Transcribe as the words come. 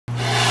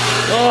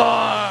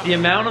The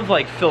amount of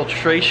like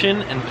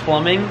filtration and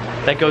plumbing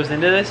that goes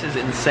into this is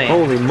insane.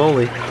 Holy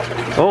moly.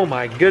 Oh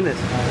my goodness.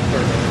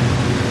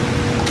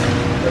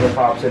 Little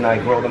pops and I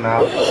grow them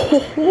out.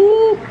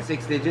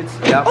 6 digits.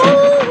 Yep.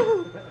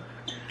 Oh,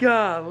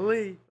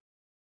 golly.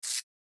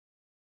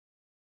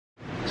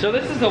 So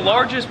this is the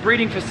largest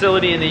breeding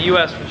facility in the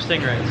US for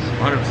stingrays.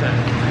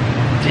 100%.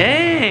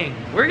 Dang,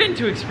 we're getting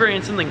to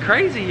experience something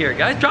crazy here,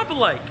 guys. Drop a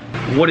like.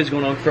 What is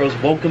going on,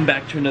 Cuffros? Welcome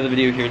back to another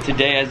video here.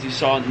 Today, as you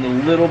saw in the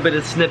little bit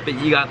of snippet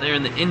you got there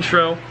in the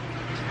intro,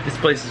 this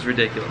place is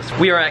ridiculous.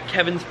 We are at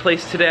Kevin's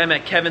place today. I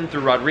met Kevin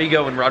through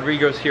Rodrigo, and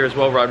Rodrigo's here as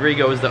well.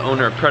 Rodrigo is the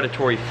owner of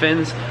Predatory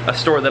Fins, a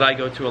store that I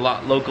go to a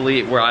lot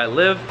locally where I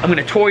live. I'm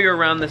gonna tour you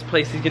around this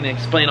place. He's gonna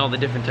explain all the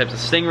different types of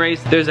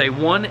stingrays. There's a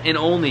one and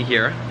only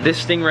here.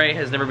 This stingray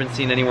has never been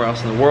seen anywhere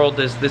else in the world.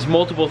 There's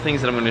multiple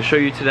things that I'm gonna show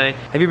you today.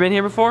 Have you been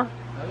here before?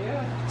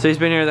 So he's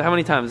been here how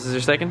many times? This is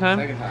your second time?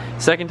 Second time.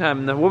 Second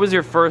time. Now, what was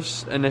your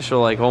first initial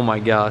like, oh my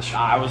gosh?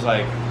 I was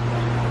like,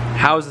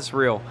 how is this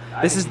real?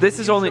 This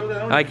is only,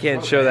 I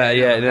can't show that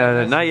yet.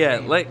 No, not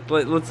yet.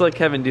 Let's let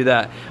Kevin do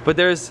that. But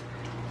there's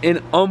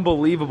an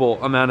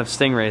unbelievable amount of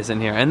stingrays in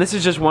here. And this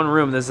is just one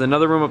room. There's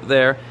another room up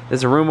there.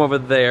 There's a room over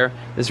there.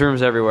 There's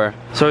rooms everywhere.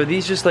 So are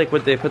these just like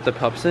what they put the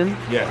pups in?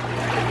 yeah.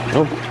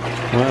 Oh,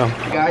 wow.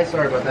 Guys,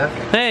 sorry about that.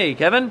 Hey,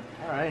 Kevin.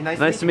 All right,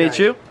 Nice to meet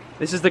you.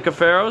 This is the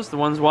Cuffaros, the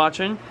ones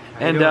watching.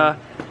 And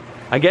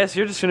I guess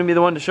you're just gonna be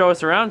the one to show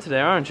us around today,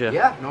 aren't you?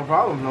 Yeah, no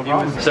problem, no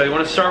problem. So you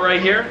wanna start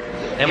right here?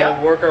 And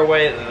we'll work our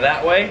way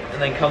that way,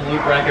 and then come loop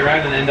back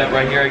around and end up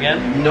right here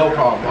again? No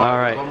problem. All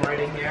right. I'm right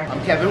in here.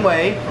 I'm Kevin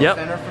Way, Yep.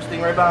 Center for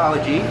Stingray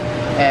Biology.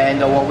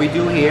 And what we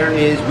do here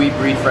is we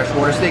breed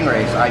freshwater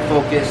stingrays. I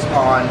focus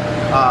on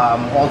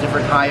all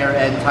different higher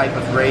end type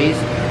of rays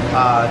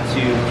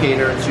to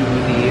cater to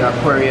the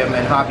aquarium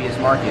and hobbyist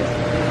market.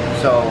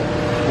 So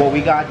what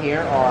we got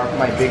here are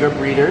my bigger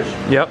breeders.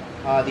 Yep.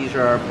 These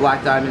are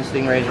black diamond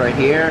stingrays right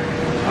here.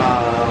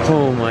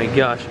 Oh my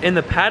gosh. And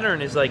the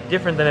pattern is like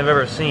different than I've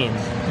ever seen.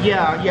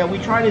 Yeah, we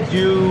try to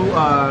do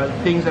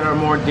things that are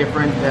more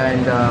different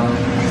and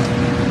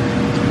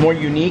more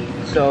unique.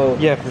 So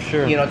Yeah, for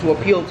sure. you know, to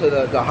appeal to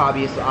the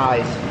hobbyist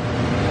eyes.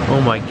 Oh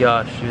my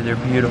gosh, dude, they're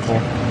beautiful.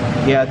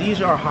 Yeah,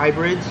 these are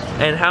hybrids.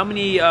 And how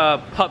many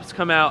pups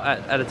come out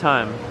at a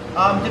time?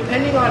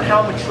 Depending on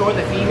how mature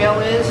the female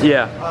is.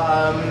 Yeah.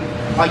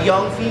 A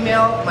young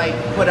female might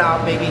put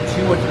out maybe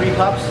 2 or 3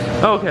 pups.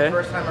 Oh, okay. The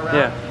first time around.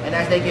 Yeah. And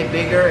as they get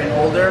bigger and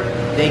older,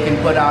 they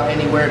can put out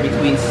anywhere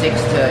between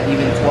 6 to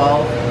even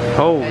 12.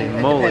 Holy and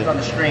it moly. depends on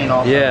the strain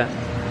also. Yeah.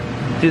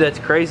 Dude, that's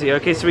crazy.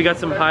 Okay, so we got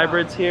some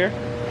hybrids here.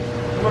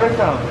 What I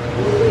found.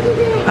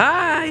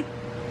 Hi!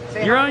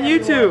 Say You're hi, on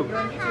everyone. YouTube. You're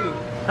on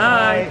YouTube.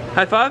 Hi.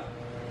 High five.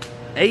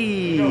 Hey.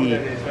 You know who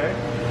that is, right?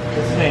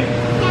 What's his name?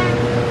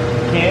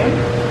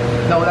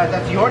 Cam? No,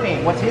 that's your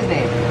name. What's his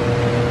name?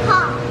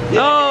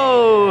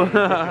 Oh!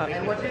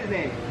 And what's his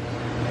name?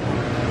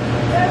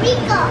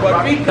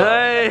 Rico.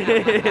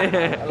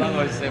 Hey! I love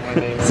how you say my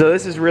name. So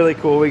this is really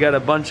cool. We got a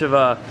bunch of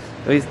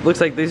looks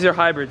like these are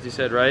hybrids, you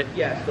said, right?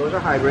 Yes, those are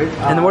hybrids.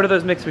 And then what are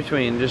those mixed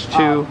between? Just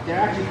two? They're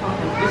actually come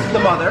from, this is the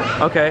mother.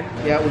 Okay.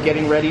 Yeah, we're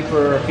getting ready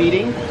for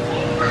feeding.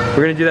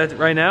 We're gonna do that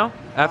right now?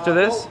 After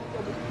this?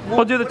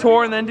 We'll do the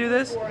tour and then do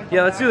this?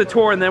 Yeah, let's do the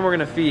tour and then we're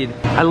gonna feed.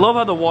 I love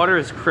how the water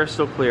is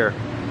crystal clear.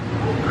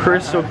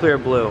 Crystal clear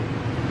blue.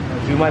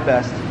 I'll do my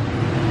best.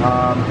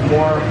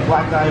 More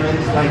black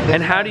diamonds like this.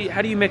 And how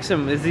do you mix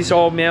them? Is these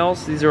all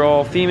males? These are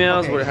all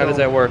females? Okay, How does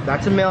so that work?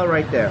 That's a male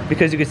right there.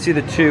 Because you can see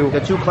the two. The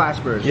 2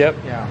 claspers. Yep.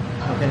 Yeah.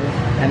 Okay.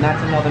 And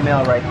that's another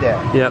male right there.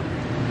 Yep.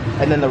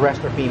 And then the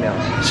rest are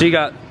females. So you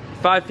got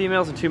 5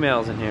 females and 2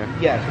 males in here.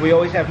 Yes, we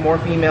always have more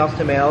females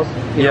to males.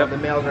 You know, Yep. the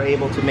males are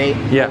able to mate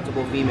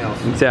multiple females.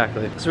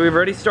 Exactly. So we've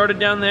already started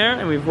down there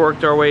and we've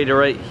worked our way to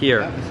right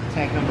here. Yep, this is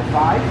tank number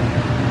 5.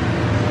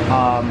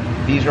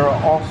 These are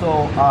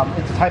also,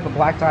 it's a type of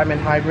black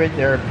diamond hybrid.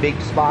 They're big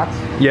spots.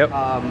 Yep.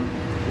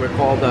 We're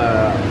called,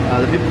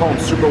 the people call them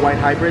super white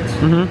hybrids.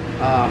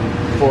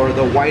 For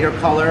the whiter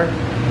color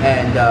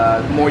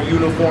and more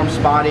uniform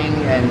spotting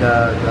and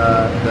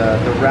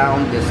the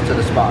roundness to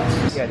the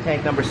spots. Yeah,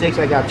 tank number 6,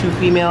 I got 2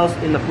 females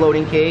in the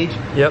floating cage.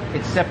 Yep.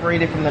 It's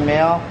separated from the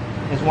male.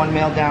 There's one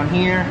male down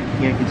here.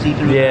 You can see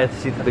through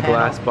the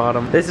glass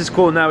bottom. This is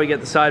cool. Now we get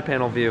the side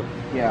panel view.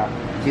 Yeah.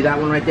 See that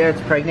one right there? It's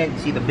pregnant. You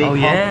see the big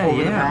hump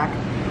over the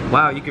back?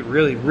 Wow, you could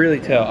really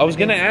tell. I was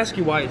gonna ask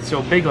you why it's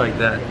so big like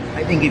that.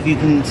 I think if you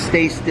can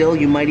stay still,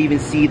 you might even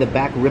see the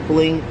back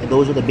rippling.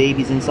 Those are the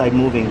babies inside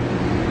moving.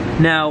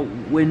 Now,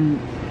 when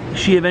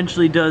she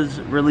eventually does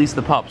release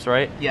the pups,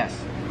 right? Yes.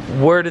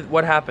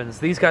 What happens?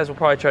 These guys will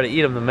probably try to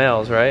eat them, the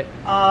males, right?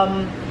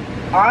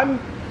 I'm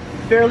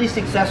fairly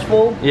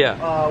successful.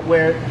 Yeah.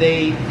 Where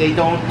they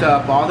don't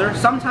bother.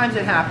 Sometimes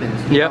it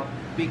happens. You know,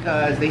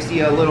 because they see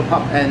a little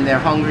pup and they're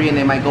hungry and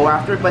they might go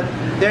after it, but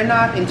they're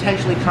not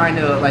intentionally trying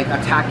to like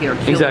attack it or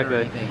kill it or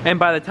anything. And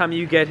by the time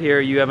you get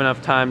here, you have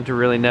enough time to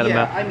really net them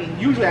out. Yeah, I mean,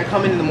 usually I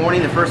come in the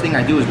morning, the first thing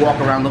I do is walk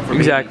around, look for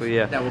babies. Exactly,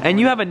 yeah. And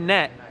you have a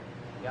net.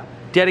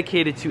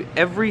 dedicated to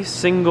every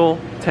single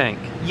tank.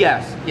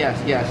 Yes.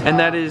 And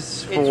that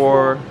is it's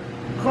for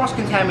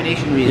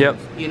cross-contamination reasons. Yep.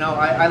 You know,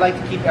 I like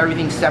to keep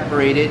everything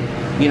separated,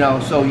 you know,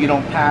 so you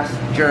don't pass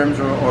germs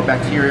or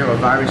bacteria or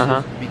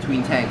viruses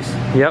between tanks.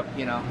 Yep.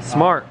 You know.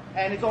 Smart.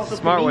 And it's also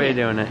smart way of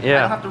doing it. Yeah.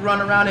 I don't have to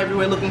run around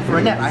everywhere looking for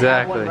a net. Exactly. I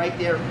have one right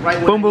there, right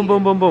where boom, boom,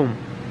 boom, boom, boom.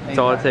 That's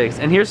all it Exactly. takes.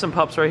 And here's some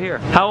pups right here.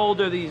 How old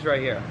are these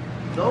right here?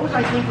 Those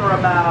I think are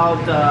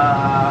about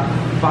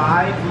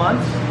 5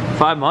 months.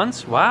 5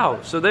 months? Wow.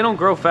 So they don't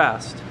grow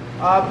fast.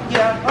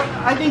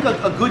 Yeah, I think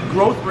a good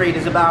growth rate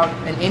is about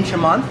an inch a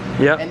month.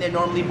 Yep. And they're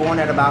normally born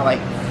at about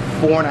like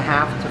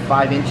 4.5 to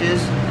 5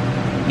 inches.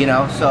 You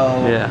know,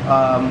 so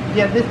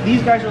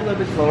these guys are a little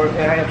bit slower,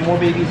 and I have more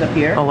babies up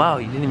here. Oh wow,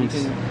 you didn't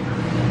even.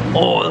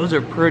 Oh, those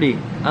are pretty.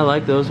 I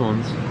like those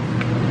ones.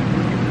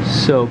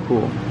 So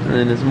cool. And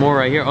then there's more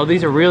right here. Oh,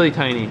 these are really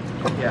tiny.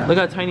 Yeah. Look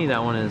how tiny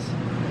that one is.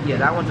 Yeah,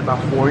 that one's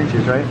about 4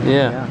 inches, right?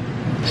 Yeah.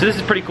 So this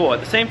is pretty cool. At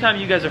the same time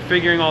you guys are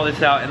figuring all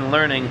this out and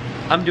learning,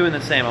 I'm doing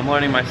the same. I'm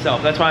learning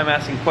myself. That's why I'm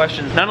asking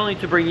questions, not only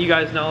to bring you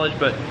guys knowledge,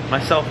 but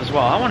myself as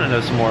well. I want to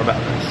know some more about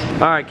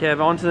this. All right,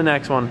 Kev, on to the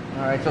next one.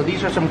 All right, so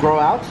these are some grow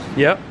outs.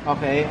 Yep.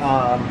 Okay,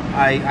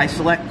 I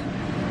select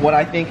what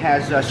I think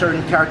has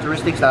certain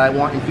characteristics that I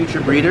want in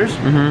future breeders.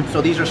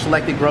 So these are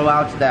selected grow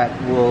outs that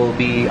will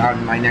be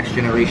on my next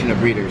generation of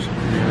breeders.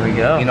 There we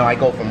go. You know, I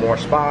go for more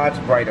spots,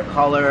 brighter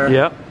color.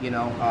 Yep. You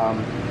know,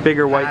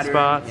 bigger white pattern.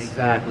 spots.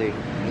 Exactly.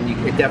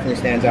 And it definitely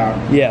stands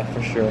out. Yeah,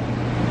 for sure.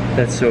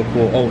 That's so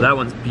cool. Oh, that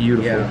one's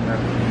beautiful. Yeah,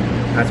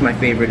 that's my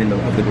favorite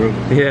of the group.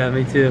 Yeah,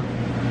 me too.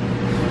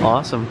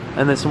 Awesome.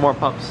 And then some more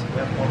pups. We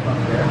have more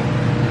pups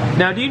there.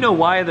 Now, do you know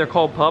why they're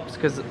called pups?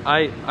 Because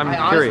I'm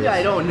curious. Honestly,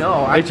 I don't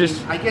know. I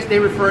guess they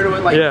refer to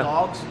it like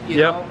dogs. You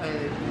know,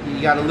 and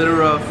you got a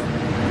litter of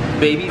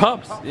baby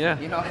pups. Yeah.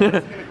 You know,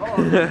 that's what you're gonna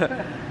call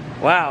them.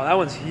 Wow, that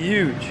one's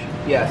huge.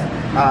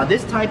 Yes.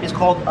 This type is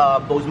called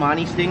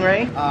Bosemani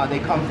Stingray. They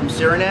come from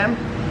Suriname.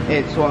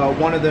 It's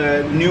one of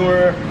the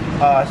newer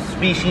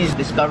species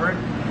discovered,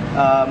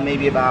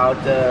 maybe about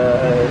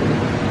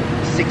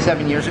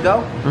 6-7 years ago,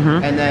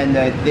 and then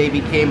they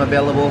became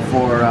available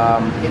for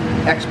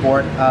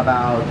export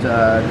about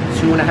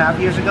 2.5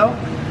 years ago.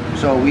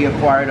 So we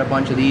acquired a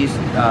bunch of these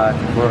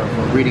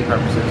for breeding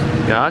purposes.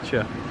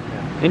 Gotcha.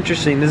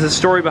 Interesting. There's a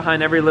story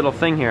behind every little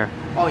thing here.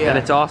 Oh yeah. And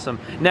it's awesome.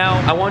 Now,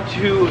 I want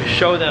to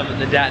show them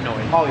the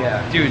datnoid. Oh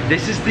yeah. Dude,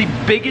 this is the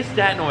biggest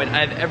datnoid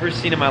I've ever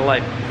seen in my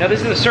life. Now,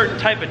 this is a certain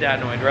type of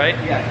datnoid, right?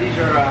 Yeah, these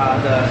are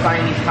the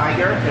Siamese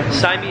tiger.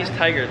 Siamese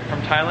tiger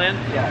from Thailand.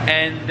 Yeah.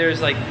 And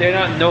there's like,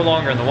 they're no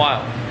longer in the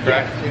wild,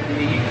 correct?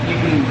 Yes, you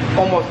can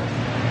almost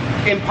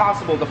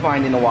impossible to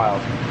find in the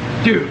wild.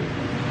 Dude,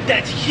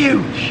 that's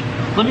huge.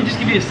 Let me just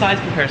give you a size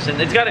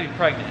comparison. It's got to be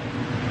pregnant.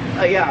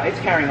 Yeah, it's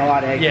carrying a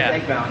lot of eggs. Yeah.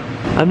 Egg bound.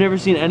 I've never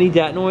seen any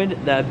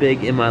datnoid that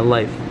big in my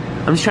life.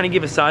 I'm just trying to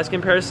give a size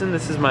comparison.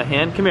 This is my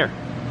hand. Come here.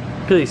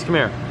 Please, come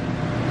here.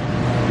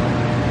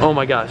 Oh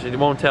my gosh, it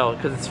won't tell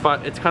because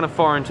it's kind of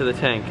far into the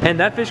tank. And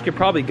that fish could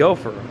probably go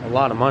for a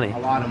lot of money. A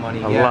lot of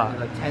money, A yeah. lot.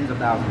 Like tens of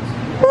thousands.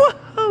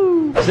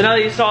 Woohoo! So now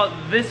that you saw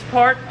this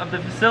part of the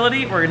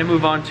facility, we're gonna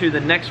move on to the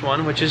next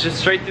one, which is just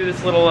straight through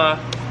this little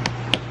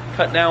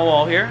cut down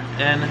wall here.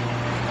 And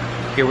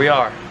here we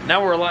are.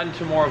 Now we're a lot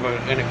into more of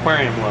an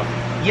aquarium look.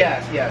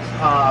 Yes.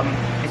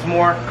 It's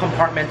more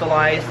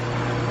compartmentalized,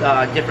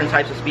 different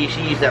types of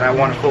species that I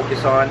want to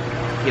focus on.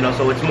 You know,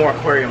 so it's more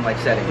aquarium-like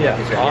setting. Yeah, like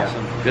you said,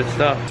 awesome. Good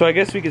stuff. So I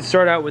guess we could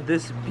start out with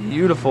this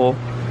beautiful,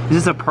 is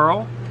this a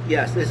pearl?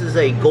 Yes, this is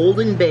a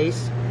golden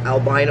base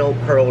albino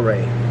pearl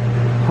ray.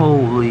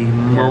 Holy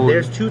moly. Yeah,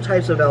 there's two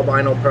types of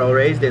albino pearl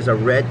rays. There's a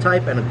red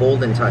type and a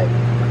golden type.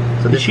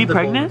 So Is she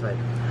pregnant?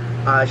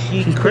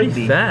 She's pretty could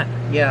be. fat.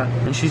 Yeah.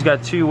 And she's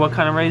got two, what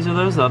kind of rays are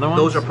those? The other ones?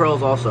 Those are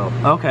pearls also.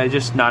 Okay,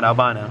 just not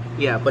albino.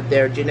 Yeah, but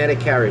they're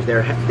genetic carriers.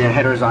 They're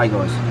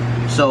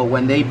heterozygous. So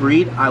when they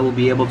breed, I will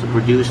be able to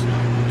produce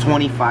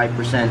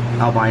 25%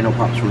 albino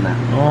pups from that.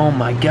 Oh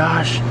my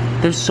gosh,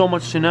 there's so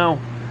much to know.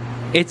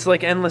 It's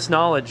like endless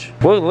knowledge.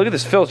 Whoa, look at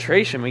this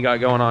filtration we got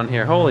going on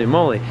here. Holy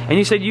moly. And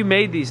you said you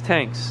made these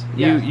tanks.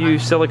 Yes, You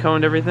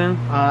siliconed everything?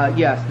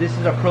 Yes, this is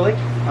acrylic.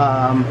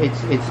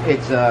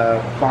 It's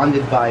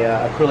bonded by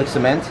acrylic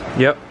cement.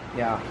 Yep.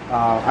 Yeah,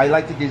 I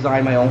like to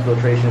design my own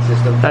filtration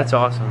system. That's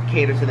awesome.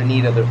 Cater to the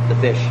need of the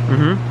fish.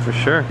 For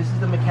sure. This is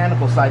the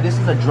mechanical side. This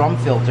is a drum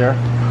filter,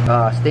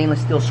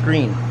 stainless steel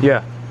screen.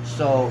 Yeah.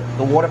 So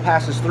the water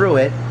passes through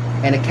it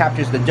and it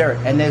captures the dirt.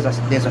 And there's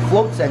a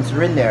float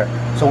sensor in there.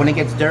 So when it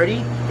gets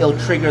dirty, it'll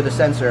trigger the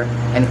sensor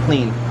and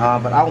clean.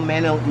 But I'll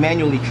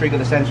manually trigger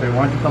the sensor.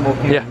 Why don't you come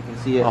over here? Yeah. You can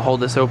see it. I'll hold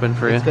this open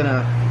for you. It's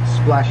gonna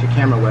splash your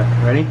camera wet.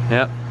 Ready?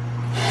 Yep.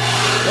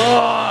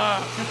 Oh!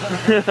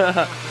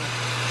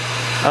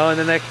 Oh, and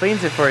then that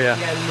cleans it for you. Yeah,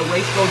 and the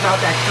waste goes out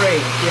that tray.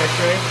 See that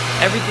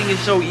tray? Everything is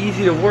so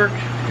easy to work.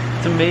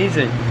 It's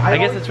amazing. I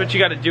guess that's what you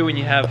got to do when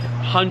you have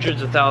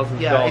hundreds of thousands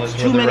of dollars. Yeah, it's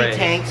too many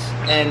tanks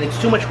and it's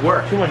too much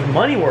work. Too much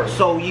money work.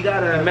 So you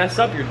gotta You mess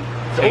up,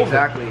 it's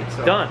exactly. over. It's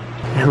done.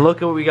 And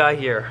look at what we got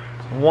here.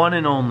 One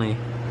and only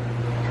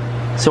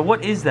So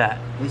what is that?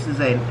 This is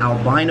an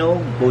albino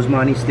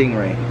Bosemani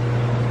stingray.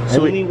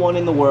 So Only one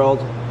in the world,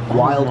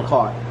 wild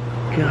caught.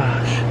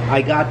 Gosh.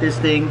 I got this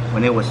thing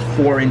when it was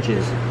 4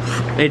 inches.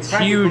 It's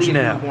huge Practically a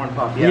now. newborn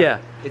pup, Yeah.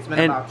 It's been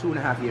about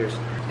 2.5 years.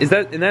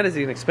 That is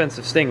an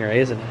expensive stingray,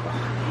 isn't it?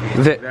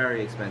 It's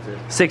very expensive.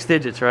 6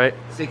 digits, right?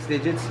 6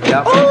 digits.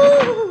 Yep.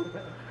 Oh!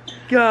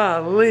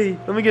 Golly.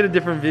 Let me get a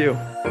different view.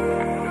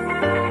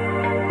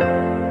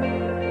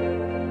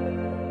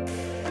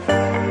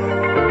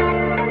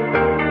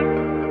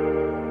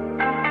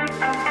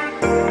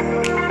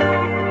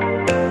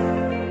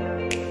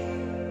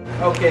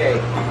 Okay.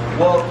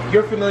 Well,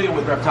 you're familiar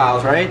with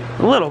reptiles, right?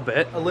 A little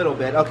bit. A little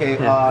bit. Okay.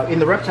 Yeah. In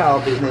the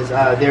reptile business,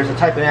 there's a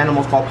type of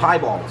animals called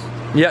piebalds.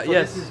 Yeah. So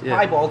Yes. This is yeah.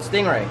 piebald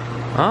stingray.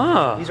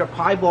 Ah. These are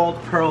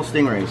piebald pearl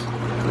stingrays.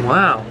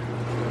 Wow.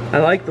 I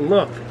like the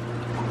look.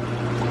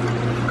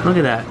 Look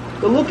at that.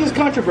 The look is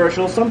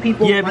controversial. Some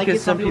people like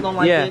because it, some people don't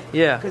like it.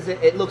 Yeah. Because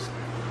it looks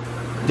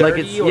Like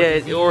dirty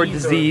it's or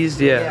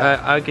diseased.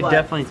 Yeah. I could But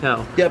definitely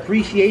tell. the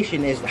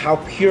appreciation is how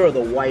pure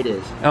the white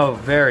is. Oh,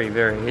 very,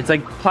 very. It's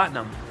like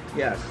platinum.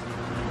 Yes.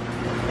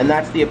 And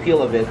that's the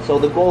appeal of it. So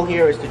the goal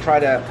here is to try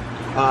to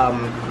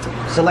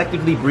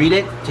selectively breed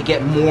it to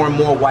get more and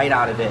more white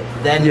out of it.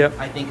 Then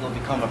I think it'll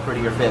become a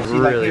prettier fish. See,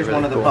 like here's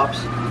one of the pups.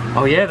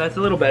 Oh yeah, that's a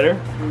little better.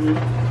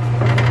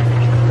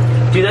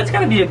 Dude, that's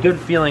gotta be a good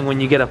feeling when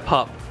you get a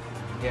pup.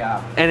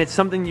 Yeah. And it's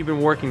something you've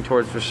been working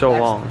towards for so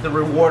long. The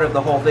reward of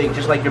the whole thing,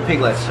 just like your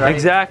piglets, right?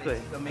 Exactly.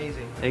 It's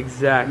amazing.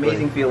 Exactly.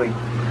 Amazing feeling.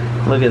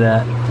 Look at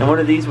that. And what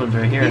are these ones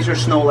right here? These are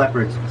snow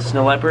leopards.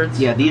 Snow leopards?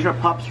 Yeah, these are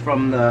pups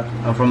from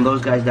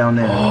those guys down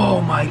there.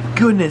 Oh my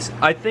goodness.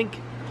 I think,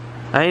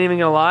 I ain't even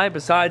gonna lie,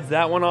 besides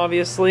that one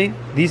obviously,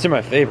 these are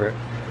my favorite.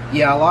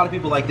 Yeah, a lot of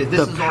people like this.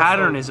 The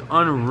pattern is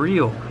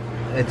unreal.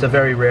 It's a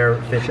very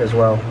rare fish as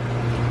well.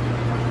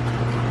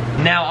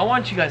 Now, I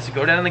want you guys to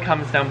go down in the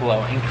comments down below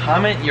and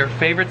comment your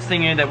favorite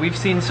stingray that we've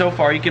seen so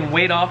far. You can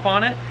wait off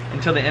on it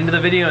until the end of the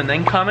video and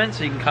then comment,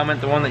 so you can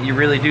comment the one that you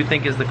really do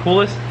think is the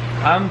coolest.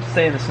 I'm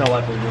saying the snow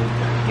leopard, dude.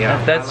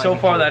 Yeah, that's like so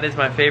far, too. that is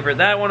my favorite.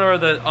 That one or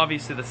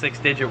obviously the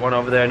 6-digit one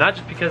over there. Not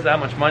just because of how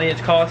much money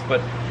it's cost,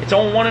 but it's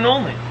only one and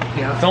only.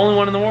 Yeah. It's the only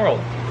one in the world.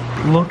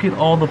 Look at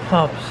all the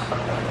pups.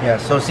 Yeah,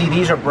 so see,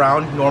 these are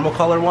brown, normal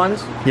color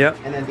ones. Yep.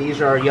 And then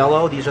these are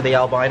yellow. These are the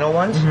albino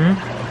ones.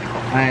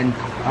 And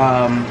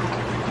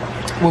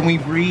when we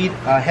breed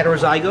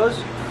heterozygos,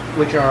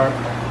 which are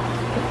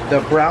the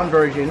brown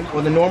version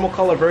or the normal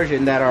color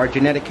version that are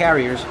genetic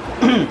carriers,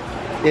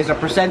 there's a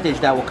percentage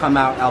that will come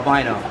out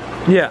albino.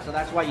 Yeah. So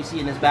that's why you see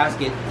in this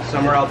basket,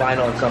 some are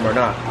albino and some are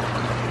not.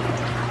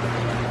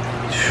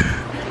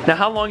 Now,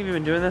 how long have you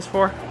been doing this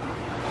for?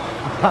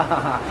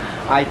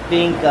 I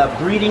think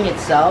breeding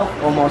itself,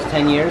 almost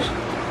 10 years.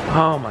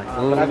 Oh my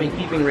But I've been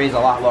keeping rays a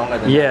lot longer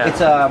than Yeah. that.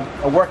 It's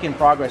a work in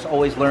progress,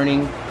 always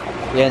learning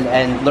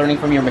and learning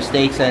from your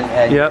mistakes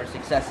and your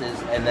successes,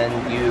 and then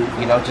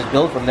you know, just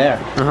build from there.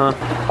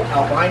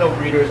 Albino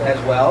breeders as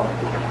well,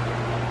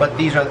 but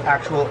these are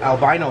actual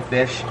albino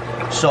fish.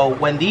 So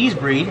when these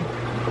breed,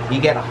 you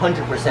get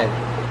 100%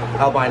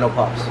 albino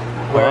pups.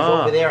 Whereas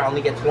over there, I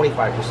only get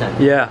 25%.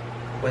 Yeah.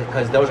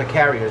 Because those are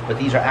carriers, but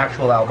these are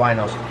actual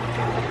albinos.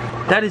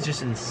 That is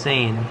just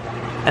insane.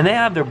 And they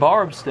have their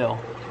barbs still.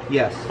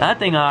 Yes. That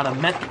thing ought to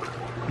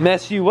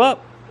mess you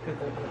up.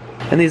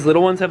 And these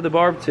little ones have the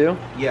barb too?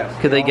 Yes.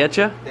 Could they get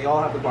you? They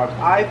all have the barbs.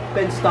 I've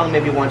been stung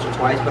maybe once or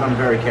twice, but I'm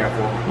very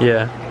careful.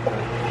 Yeah.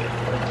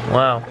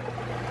 Wow.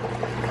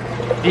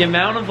 The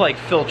amount of like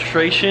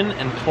filtration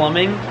and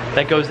plumbing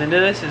that goes into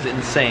this is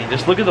insane.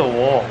 Just look at the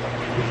wall.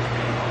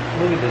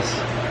 Look at this.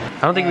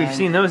 I don't think we've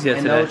seen those yet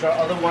today. Those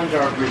other ones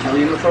are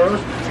Brazilian Matoros.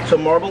 So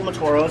marbled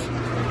Matoros,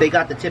 they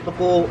got the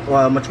typical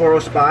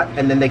Matoro spot,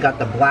 and then they got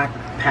the black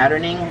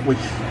patterning, which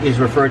is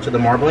referred to the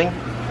marbling.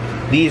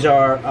 These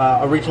are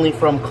originally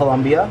from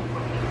Colombia,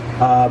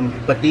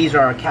 but these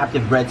are a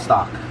captive bred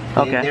stock.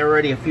 Okay. They're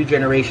already a few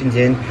generations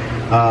in,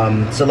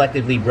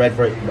 selectively bred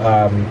for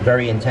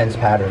very intense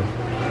pattern.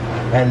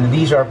 And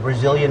these are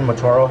Brazilian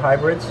Matoro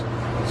hybrids.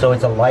 So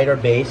it's a lighter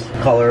base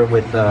color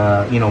with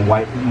you know,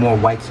 more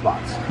white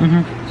spots.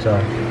 So,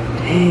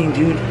 dang,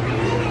 dude,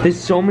 there's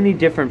so many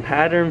different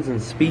patterns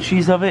and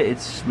species of it.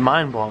 It's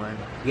mind blowing.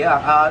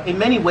 yeah, in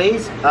many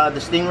ways, the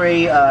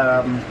stingray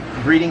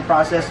breeding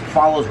process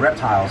follows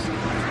reptiles.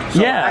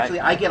 So Yeah.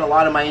 actually, I get a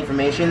lot of my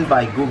information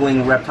by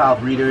Googling reptile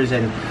breeders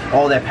and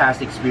all their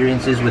past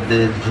experiences with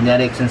the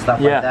genetics and stuff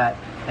like that,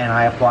 and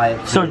I apply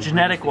it. So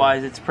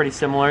genetic-wise, it's pretty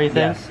similar, you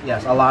think? Yes,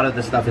 yes, a lot of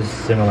the stuff is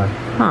similar.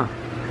 Huh.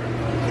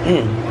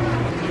 Dang.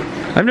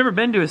 I've never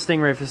been to a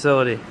stingray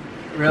facility.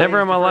 Really?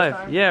 Never in my It's the life.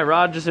 first time? Yeah,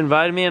 Rod just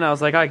invited me and I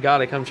was like, I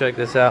gotta come check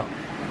this out.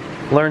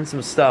 Learn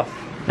some stuff.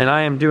 And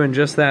I am doing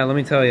just that, let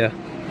me tell you.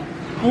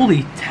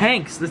 Holy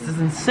tanks, this is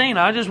insane.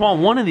 I just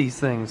want one of these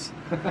things.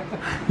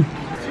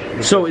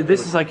 So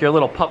this is like your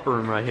little pup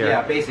room right here.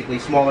 Yeah, basically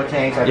smaller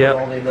tanks. I Yep.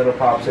 put all the little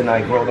pups and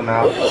I grow them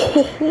out.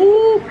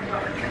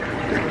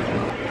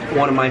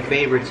 One of my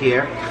favorites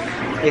here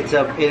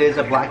It is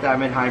a black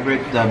diamond hybrid,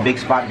 the big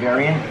spot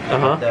variant.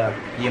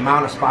 The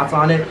amount of spots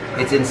on it,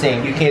 it's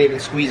insane. You can't even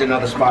squeeze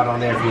another spot on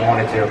there if you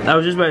wanted to. I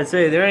was just about to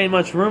say, there ain't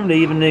much room to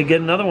even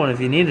get another one if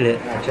you needed it.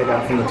 Yeah, check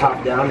out from the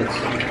top down.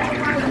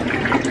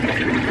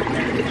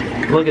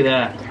 Look at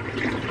that.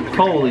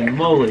 Holy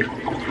moly.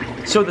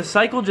 So the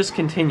cycle just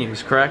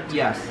continues, correct?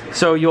 Yes.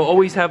 So you'll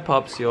always have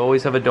pups, you'll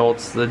always have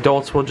adults. The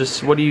adults will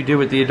just, what do you do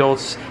with the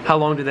adults? How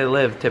long do they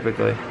live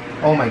typically?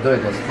 Oh my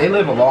goodness, they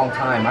live a long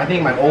time. I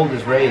think my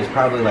oldest ray is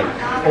probably like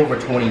over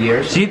 20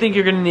 years. So you think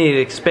you're gonna need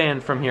to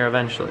expand from here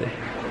eventually?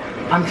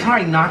 I'm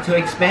trying not to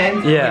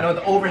expand. Yeah. You know,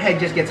 the overhead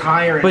just gets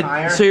higher and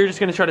higher. So you're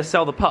just gonna try to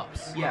sell the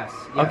pups? Yes.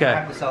 Okay. I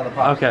have to sell the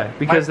pups. Okay,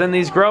 because then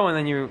these grow and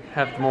then you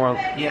have more.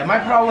 Yeah, my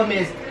problem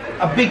is,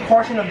 a big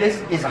portion of this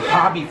is a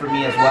hobby for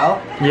me as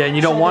well. Yeah, and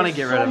you don't want to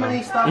get rid of them. So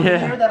many stuff in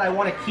here that I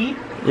want to keep.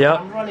 Yep.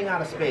 I'm running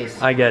out of space.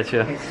 I get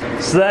you.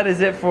 So that is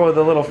it for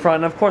the little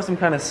front. And of course, I'm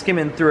kind of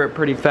skimming through it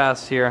pretty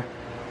fast here.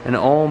 And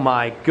oh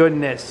my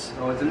goodness.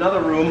 So it's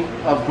another room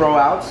of grow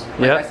outs.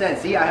 Like I said,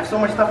 see, I have so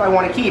much stuff I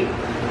want to keep.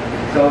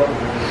 So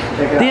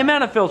check it out. The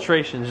amount of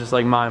filtration is just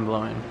like mind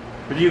blowing.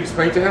 Did you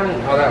explain to him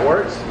how that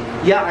works?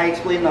 Yeah, I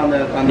explained on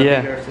the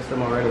bigger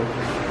system already.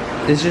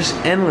 It's just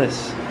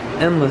endless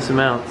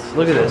amounts.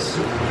 Look at this.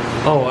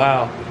 Oh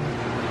wow.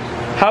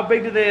 How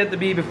big do they have to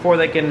be before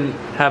they can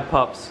have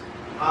pups?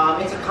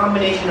 It's a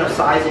combination of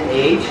size and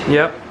age.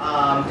 Yep.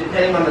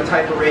 Depending on the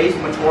type of rays,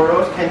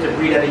 Matoros tend to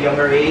breed at a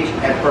younger age,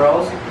 and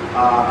pearls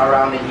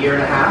around 1.5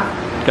 years.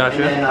 Gotcha.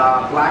 And then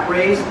black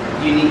rays,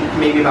 you need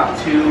maybe about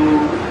 2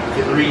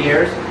 to 3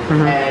 years,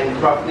 and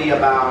roughly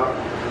about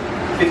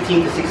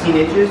 15 to 16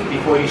 inches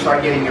before you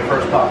start getting your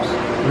first pups.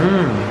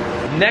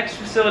 Next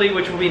facility,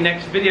 which will be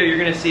next video, you're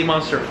gonna see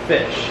monster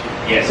fish.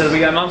 Yes. So we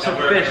got monster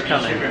fish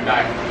coming.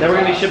 Then we're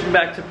gonna be shipping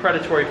back to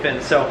predatory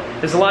fins. So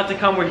there's a lot to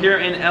come. We're here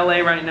in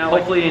LA right now.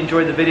 Hopefully you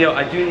enjoyed the video.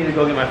 I do need to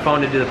go get my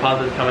phone to do the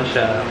positive comment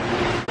shout out.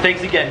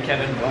 Thanks again,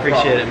 Kevin.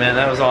 Appreciate it, man.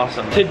 That was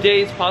awesome.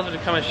 Today's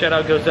positive comment shout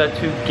out goes out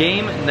to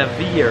Game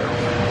Navir.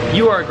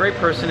 You are a great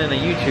person and a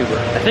YouTuber.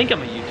 I think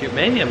I'm a YouTuber.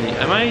 Maybe am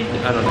I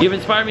don't know. You've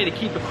inspired me to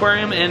keep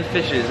aquarium and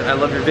fishes. I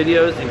love your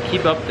videos and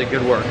keep up the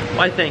good work.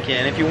 Why, thank you.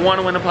 And if you want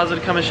to win a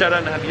positive comment shout out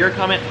and have your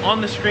comment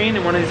on the screen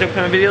in one of these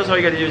upcoming videos, all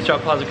you gotta do is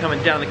drop a positive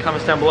comment down in the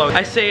comments down below.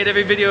 I say it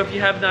every video if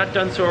you have not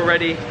done so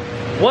already.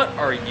 What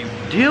are you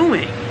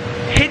doing?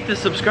 Hit the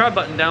subscribe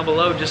button down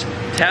below, just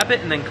tap it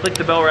and then click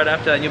the bell right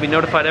after that and you'll be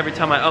notified every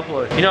time I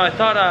upload. You know, I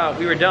thought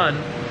we were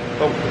done,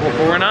 but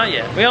we're not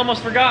yet. We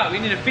almost forgot, we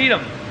need to feed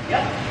them.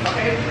 Yeah,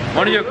 okay.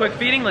 Want to do a quick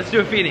feeding? Let's do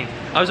a feeding.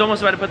 I was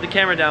almost about to put the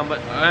camera down, but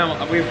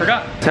we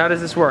forgot. So how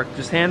does this work?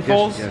 Just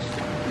handfuls? Yes.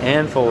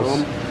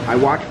 Handfuls. I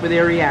watch for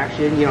their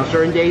reaction. You know,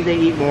 certain days they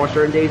eat more,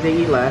 certain days they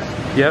eat less.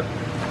 Yep.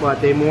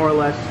 But they more or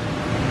less,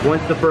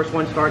 once the first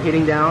ones start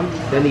hitting down,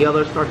 then the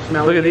others start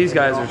smelling. Look at these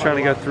guys, they're trying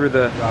to go through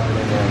the... Drop it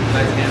in there.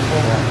 Nice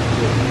handful.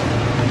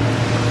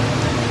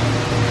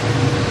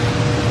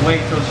 Wait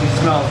till she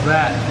smells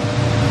that.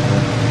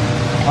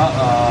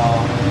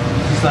 Uh-oh.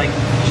 She's like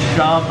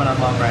chomping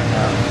them up right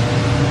now.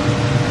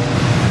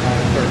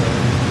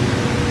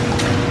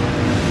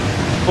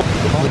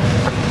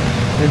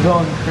 They're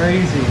going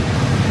crazy.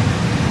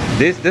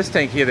 This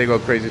tank here, they go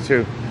crazy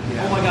too.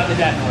 Yeah. Oh my god, the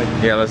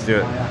dad. Yeah, let's do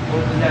it.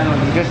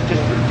 You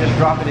just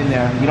drop it in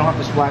there. You don't have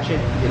to splash it.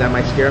 Yeah, that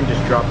might scare them.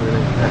 Just drop it in.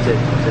 That's it.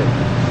 That's it.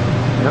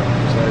 Yep.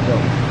 Just let it go.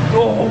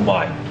 Oh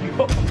my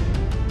god.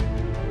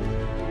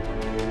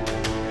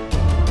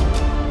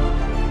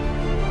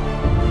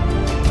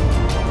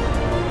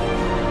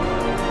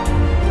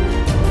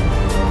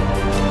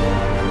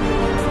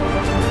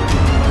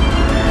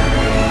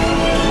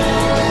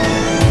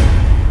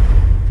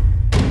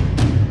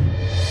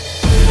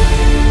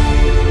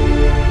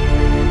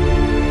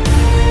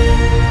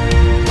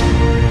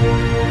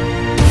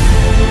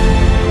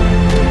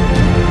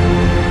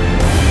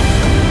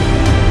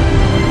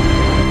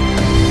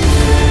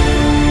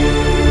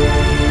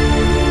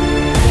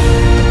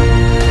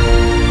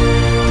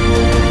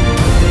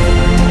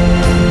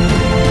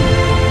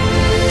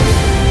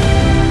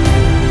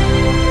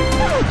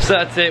 So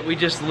that's it. We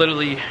just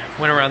literally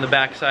went around the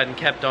backside and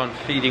kept on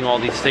feeding all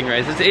these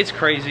stingrays. It's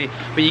crazy,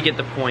 but you get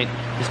the point.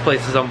 This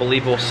place is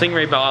unbelievable.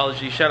 Stingray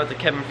biology. Shout out to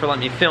Kevin for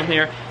letting me film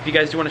here. If you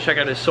guys do want to check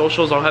out his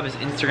socials, I'll have his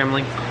Instagram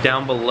link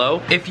down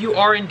below. If you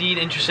are indeed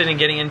interested in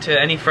getting into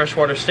any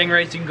freshwater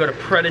stingrays, you can go to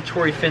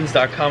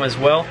predatoryfins.com as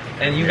well.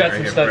 And you got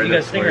some stuff. You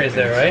got stingrays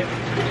there, right?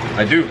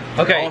 I do.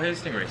 Okay. All his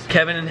stingrays.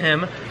 Kevin and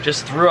him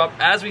just threw up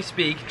as we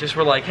speak. Just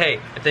were like, hey,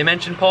 if they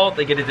mention Paul,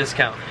 they get a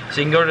discount.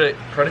 So you can go to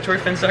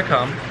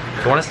predatoryfins.com.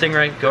 If you want a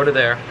stingray, go to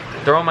there.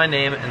 Throw on my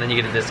name, and then you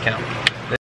get a discount.